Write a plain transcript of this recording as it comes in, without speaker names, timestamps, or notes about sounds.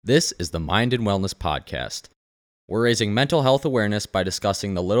This is the Mind and Wellness Podcast. We're raising mental health awareness by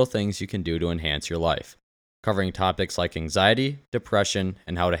discussing the little things you can do to enhance your life, covering topics like anxiety, depression,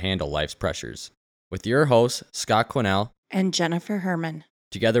 and how to handle life's pressures. With your hosts, Scott Quinnell and Jennifer Herman.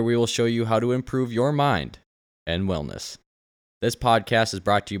 Together we will show you how to improve your mind and wellness. This podcast is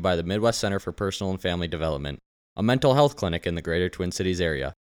brought to you by the Midwest Center for Personal and Family Development, a mental health clinic in the greater Twin Cities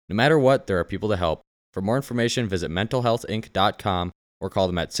area. No matter what, there are people to help. For more information, visit mentalhealthinc.com or call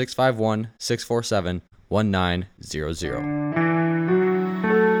them at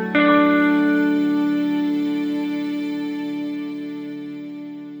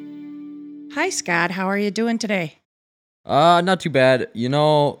Hi, Scott. How are you doing today? Not too bad. You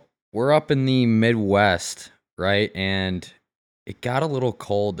know, we're up in the Midwest, right? And it got a little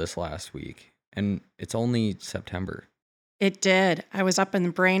cold this last week, and it's only September. It did. I was up in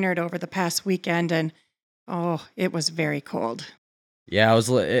Brainerd over the past weekend, and it was very cold. Yeah,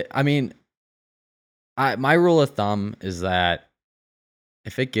 my rule of thumb is that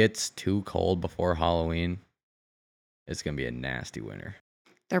if it gets too cold before Halloween, it's going to be a nasty winter.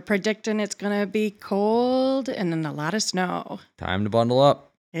 They're predicting it's going to be cold and then a lot of snow. Time to bundle up.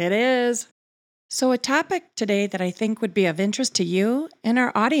 It is. So a topic today that I think would be of interest to you and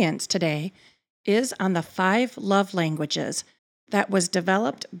our audience today is on the 5 love languages that was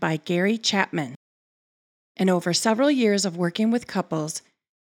developed by Gary Chapman. And over several years of working with couples,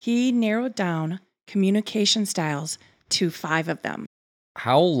 he narrowed down communication styles to 5 of them.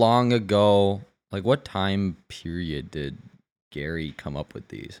 How long ago, what time period did Gary come up with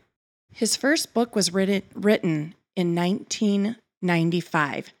these? His first book was written in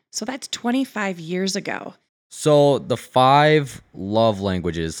 1995. So that's 25 years ago. So the 5 love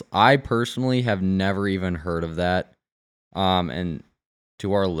languages, I personally have never even heard of that. And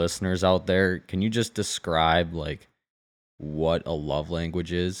to our listeners out there, can you just describe what a love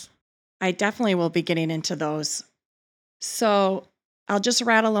language is? I definitely will be getting into those. So I'll just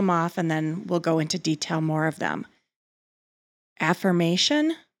rattle them off and then we'll go into detail more of them.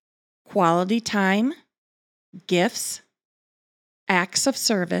 Affirmation, quality time, gifts, acts of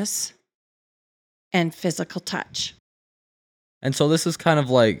service, and physical touch. And so this is kind of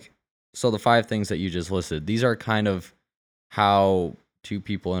the 5 things that you just listed, these are kind of how 2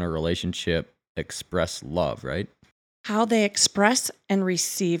 people in a relationship express love, right? How they express and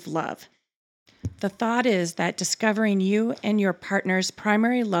receive love. The thought is that discovering you and your partner's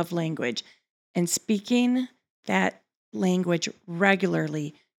primary love language and speaking that language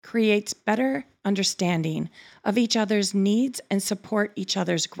regularly creates better understanding of each other's needs and support each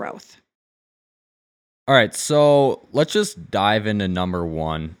other's growth. All right, so let's just dive into number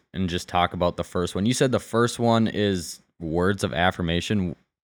 1 and just talk about the first one. You said the first one is words of affirmation.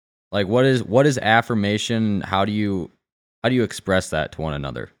 What is affirmation? How do you express that to one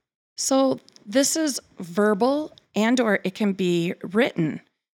another? So this is verbal or it can be written.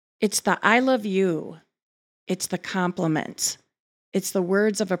 It's the I love you. It's the compliments. It's the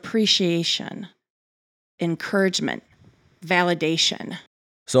words of appreciation, encouragement, validation.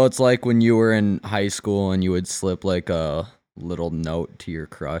 So it's like when you were in high school and you would slip a little note to your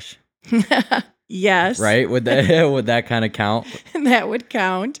crush. Yes. Right? Would that kind of count? That would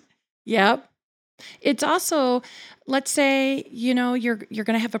count. Yep. It's also, let's say, you're going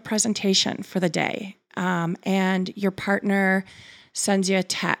to have a presentation for the day, and your partner sends you a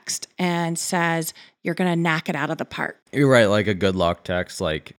text and says you're going to knock it out of the park. You're right, like a good luck text,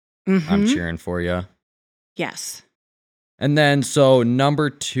 I'm cheering for you. Yes. And then, so number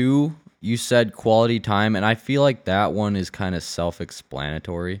 2, you said quality time, and I feel like that one is kind of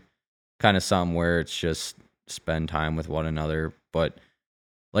self-explanatory, kind of something where it's just spend time with one another. But,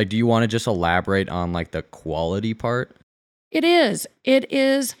 do you want to just elaborate on, the quality part? It is. It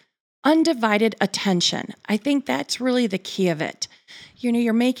is undivided attention. I think that's really the key of it.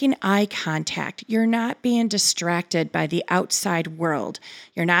 You're making eye contact. You're not being distracted by the outside world.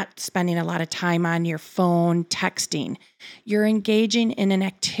 You're not spending a lot of time on your phone texting. You're engaging in an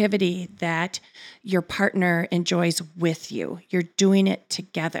activity that your partner enjoys with you. You're doing it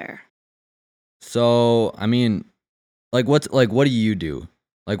together. So, what do you do?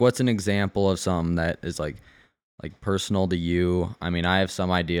 What's an example of something that is personal to you? I have some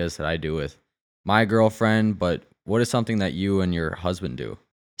ideas that I do with my girlfriend, but what is something that you and your husband do?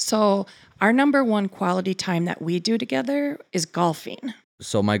 So our number 1 quality time that we do together is golfing.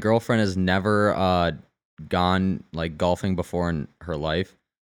 So my girlfriend has never gone golfing before in her life,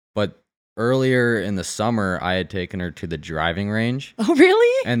 but earlier in the summer I had taken her to the driving range. Oh,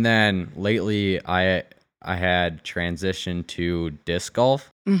 really? And then lately I had transitioned to disc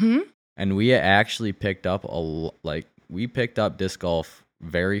golf. Mm-hmm. And we actually picked up disc golf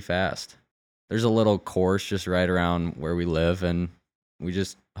very fast. There's a little course just right around where we live, and we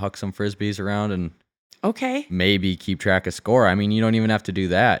just huck some Frisbees around and Okay. maybe keep track of score. I mean, you don't even have to do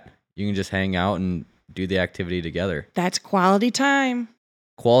that. You can just hang out and do the activity together. That's quality time.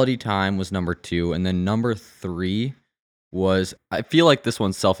 Quality time was number 2. And then number 3 was, I feel like this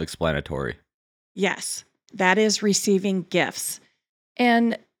one's self-explanatory. Yes, that is receiving gifts.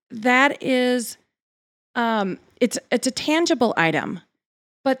 And that is, it's a tangible item.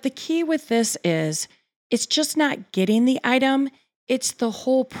 But the key with this is it's just not getting the item. It's the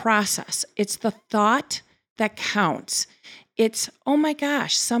whole process. It's the thought that counts. It's, oh my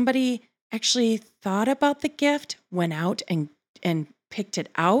gosh, somebody actually thought about the gift, went out and picked it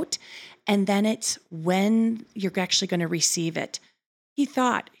out. And then it's when you're actually going to receive it.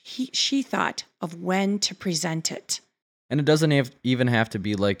 She thought of when to present it. And it doesn't even have to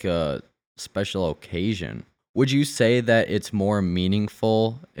be like a special occasion. Would you say that it's more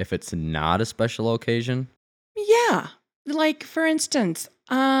meaningful if it's not a special occasion? Yeah. Like, for instance,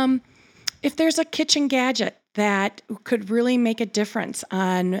 if there's a kitchen gadget that could really make a difference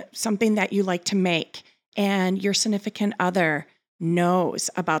on something that you like to make and your significant other knows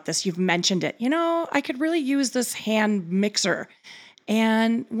about this, you've mentioned it, I could really use this hand mixer.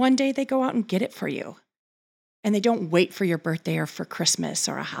 And one day they go out and get it for you. And they don't wait for your birthday or for Christmas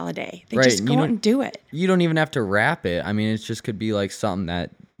or a holiday. They just go out and do it. You don't even have to wrap it. I mean, it just could be like something that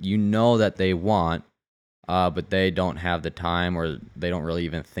you know that they want, but they don't have the time, or they don't really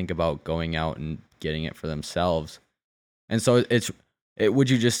even think about going out and getting it for themselves. And so would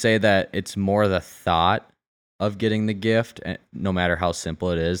you just say that it's more the thought of getting the gift, no matter how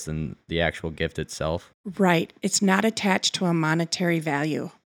simple it is, than the actual gift itself? Right. It's not attached to a monetary value.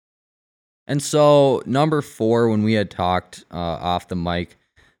 And so number 4, when we had talked off the mic,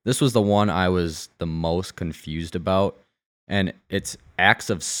 this was the one I was the most confused about, and it's acts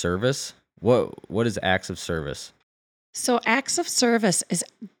of service. What is acts of service? So acts of service is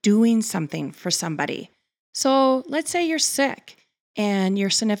doing something for somebody. So let's say you're sick and your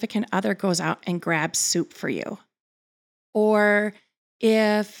significant other goes out and grabs soup for you. Or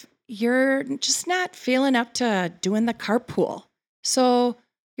if you're just not feeling up to doing the carpool. So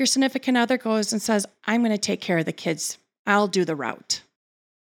your significant other goes and says, I'm going to take care of the kids. I'll do the route.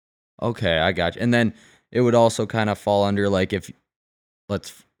 Okay, I got you. And then it would also kind of fall under, like, if,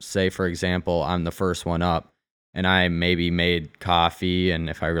 let's say, for example, I'm the first one up and I maybe made coffee, and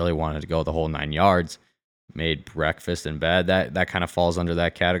if I really wanted to go the whole 9 yards, made breakfast in bed, that kind of falls under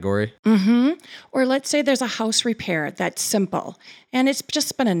that category. Mm-hmm. Or let's say there's a house repair that's simple and it's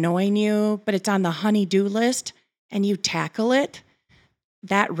just been annoying you, but it's on the honey-do list and you tackle it.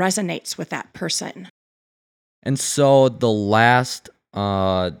 That resonates with that person. And so the last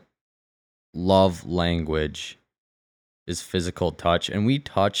love language is physical touch. And we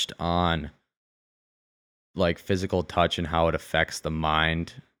touched on like physical touch and how it affects the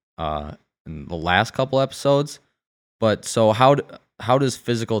mind in the last couple episodes. But so how does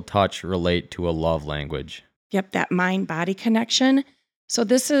physical touch relate to a love language? Yep, that mind-body connection. So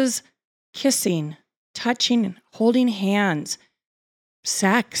this is kissing, touching, holding hands,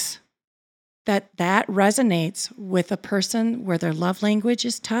 sex. That resonates with a person where their love language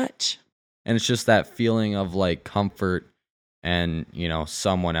is touch. And it's just that feeling of like comfort and,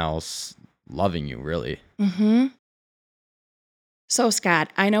 someone else loving you, really. Mm-hmm. So,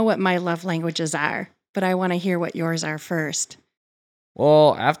 Scott, I know what my love languages are, but I want to hear what yours are first.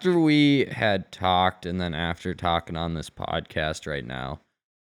 Well, after we had talked, and then after talking on this podcast right now,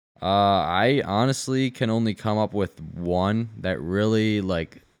 I honestly can only come up with one that really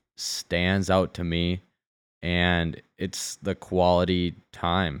stands out to me, and it's the quality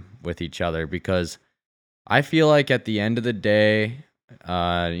time with each other, because I feel like at the end of the day,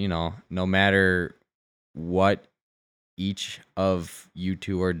 no matter what each of you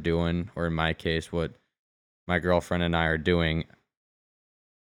two are doing, or in my case, what my girlfriend and I are doing,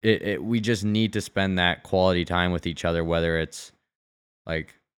 we just need to spend that quality time with each other, whether it's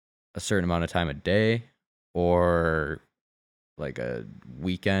like a certain amount of time a day or like a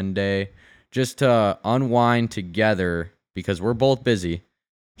weekend day, just to unwind together, because we're both busy,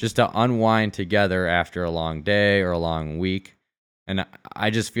 just to unwind together after a long day or a long week. And I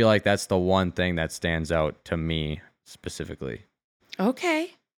just feel like that's the one thing that stands out to me specifically.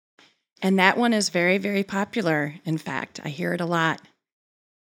 Okay. And that one is very, very popular. In fact, I hear it a lot.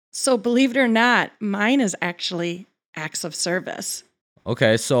 So believe it or not, mine is actually acts of service.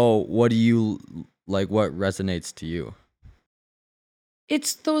 Okay, so what do you like? What resonates to you?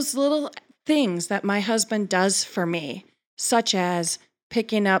 It's those little things that my husband does for me, such as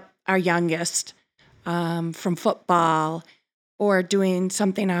picking up our youngest from football, or doing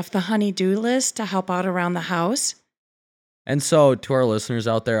something off the honey-do list to help out around the house. And so, to our listeners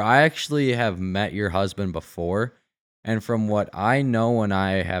out there, I actually have met your husband before. And from what I know when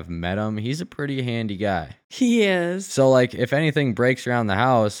I have met him, he's a pretty handy guy. He is. So, like, if anything breaks around the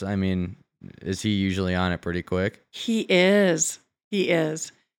house, I mean, is he usually on it pretty quick? He is. He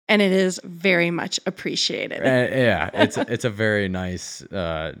is. And it is very much appreciated. Yeah, it's a very nice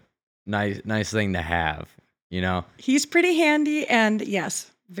thing to have, you know? He's pretty handy and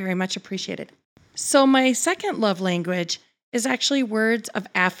yes, very much appreciated. So my second love language is actually words of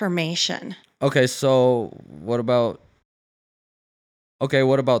affirmation. Okay, so what about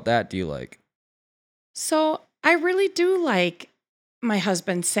that do you like? So I really do like my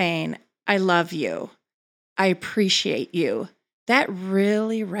husband saying, I love you. I appreciate you. That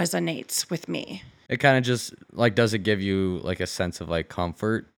really resonates with me. It kind of just, like, does it give you, like, a sense of, like,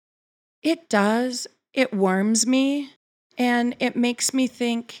 comfort? It does. It warms me. And it makes me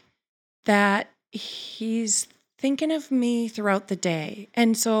think that he's thinking of me throughout the day.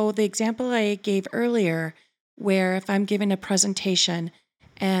 And so the example I gave earlier, where if I'm giving a presentation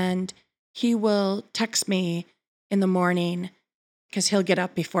and he will text me in the morning because he'll get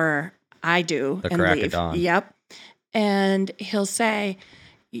up before I do The and crack of leave. dawn. Yep. And he'll say,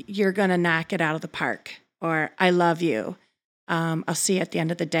 you're going to knock it out of the park, or I love you. I'll see you at the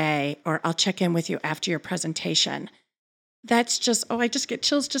end of the day, or I'll check in with you after your presentation. That's just, I just get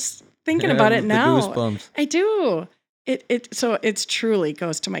chills just thinking about it the now. goosebumps. I do. So it's truly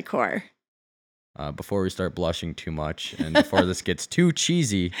goes to my core. Before we start blushing too much and before this gets too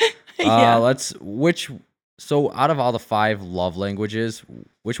cheesy, Yeah. so out of all the 5 love languages,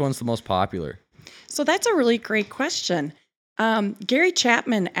 which one's the most popular? So that's a really great question. Gary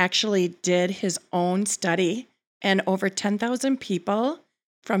Chapman actually did his own study, and over 10,000 people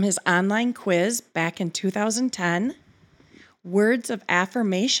from his online quiz back in 2010, words of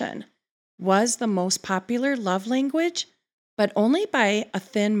affirmation was the most popular love language, but only by a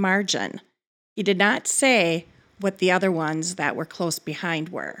thin margin. He did not say what the other ones that were close behind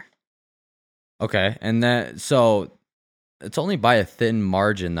were. Okay, and so it's only by a thin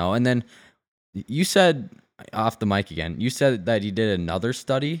margin, though. And then you said, off the mic again, you said that he did another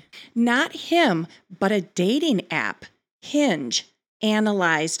study? Not him, but a dating app, Hinge,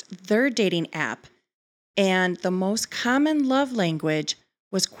 analyzed their dating app, and the most common love language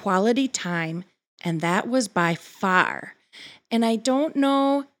was quality time, and that was by far. And I don't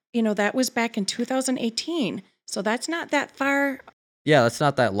know, that was back in 2018, so that's not that far. Yeah, that's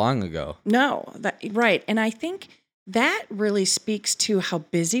not that long ago. No, right. And I think that really speaks to how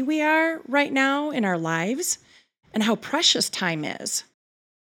busy we are right now in our lives and how precious time is.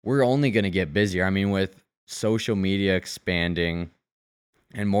 We're only going to get busier. I mean, with social media expanding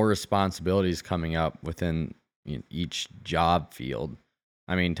and more responsibilities coming up within each job field,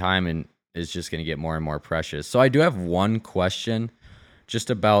 I mean, time is just going to get more and more precious. So I do have one question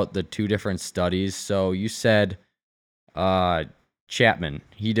just about the 2 different studies. So you said Chapman,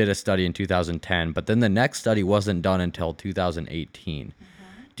 he did a study in 2010, but then the next study wasn't done until 2018. Mm-hmm.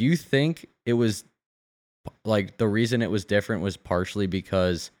 Do you think it was, like, the reason it was different was partially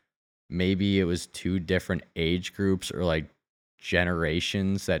because maybe it was 2 different age groups or, like,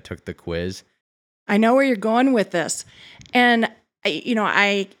 generations that took the quiz? I know where you're going with this. And,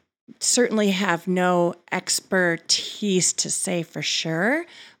 I certainly have no expertise to say for sure,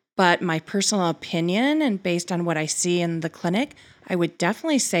 but my personal opinion and based on what I see in the clinic, I would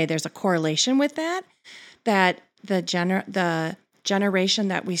definitely say there's a correlation with that the generation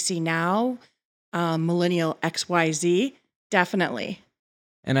that we see now, millennial XYZ, definitely.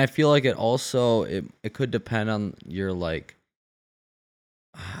 And I feel like it also, it could depend on your, like,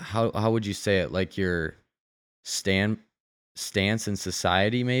 how would you say it? Like, your stance in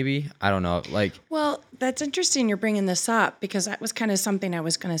society, maybe? I don't know. Like, Well, that's interesting you're bringing this up because that was kind of something I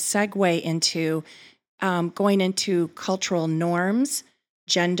was going to segue into, going into cultural norms,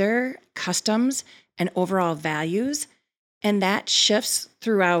 gender, customs, and overall values. And that shifts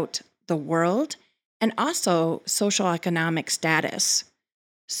throughout the world and also social economic status.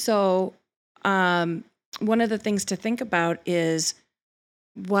 So one of the things to think about is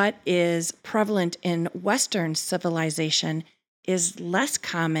what is prevalent in Western civilization is less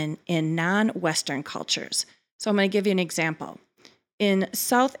common in non-Western cultures. So I'm going to give you an example. In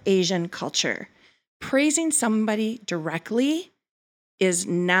South Asian culture, praising somebody directly is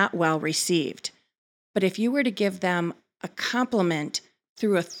not well received. But if you were to give them a compliment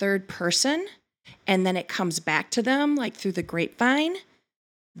through a third person, and then it comes back to them, like through the grapevine,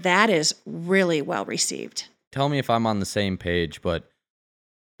 that is really well received. tell me if I'm on the same page, but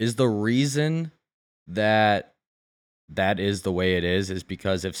is the reason that that is the way it is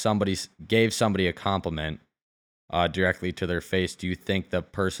because if somebody gave somebody a compliment directly to their face, do you think the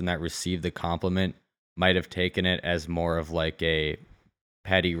person that received the compliment might have taken it as more of like a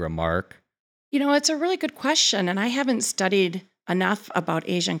petty remark? It's a really good question, and I haven't studied enough about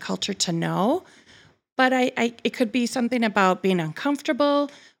Asian culture to know, but it could be something about being uncomfortable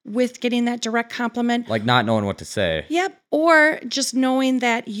with getting that direct compliment. Like not knowing what to say. Yep. Or just knowing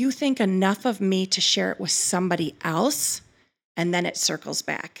that you think enough of me to share it with somebody else, and then it circles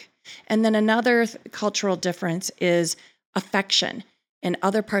back. And then another cultural difference is affection. In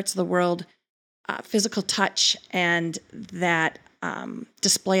other parts of the world, physical touch and that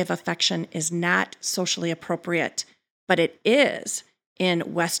display of affection is not socially appropriate, but it is in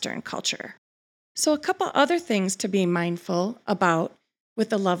Western culture. So a couple other things to be mindful about with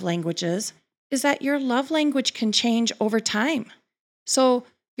the love languages is that your love language can change over time. So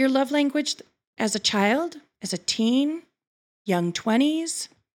your love language as a child, as a teen, young 20s,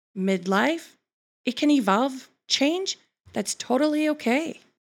 midlife, it can evolve, change. That's totally okay.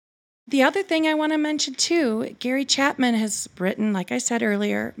 The other thing I want to mention too, Gary Chapman has written, like I said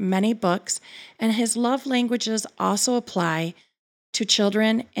earlier, many books, and his love languages also apply to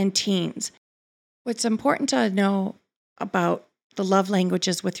children and teens. What's important to know about the love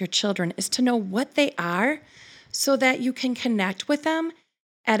languages with your children is to know what they are so that you can connect with them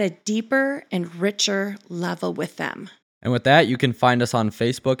at a deeper and richer level with them. And with that, you can find us on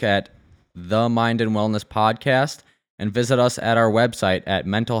Facebook at The Mind and Wellness Podcast and visit us at our website at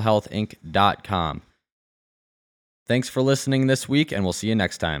mentalhealthinc.com. Thanks for listening this week, and we'll see you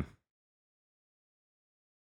next time.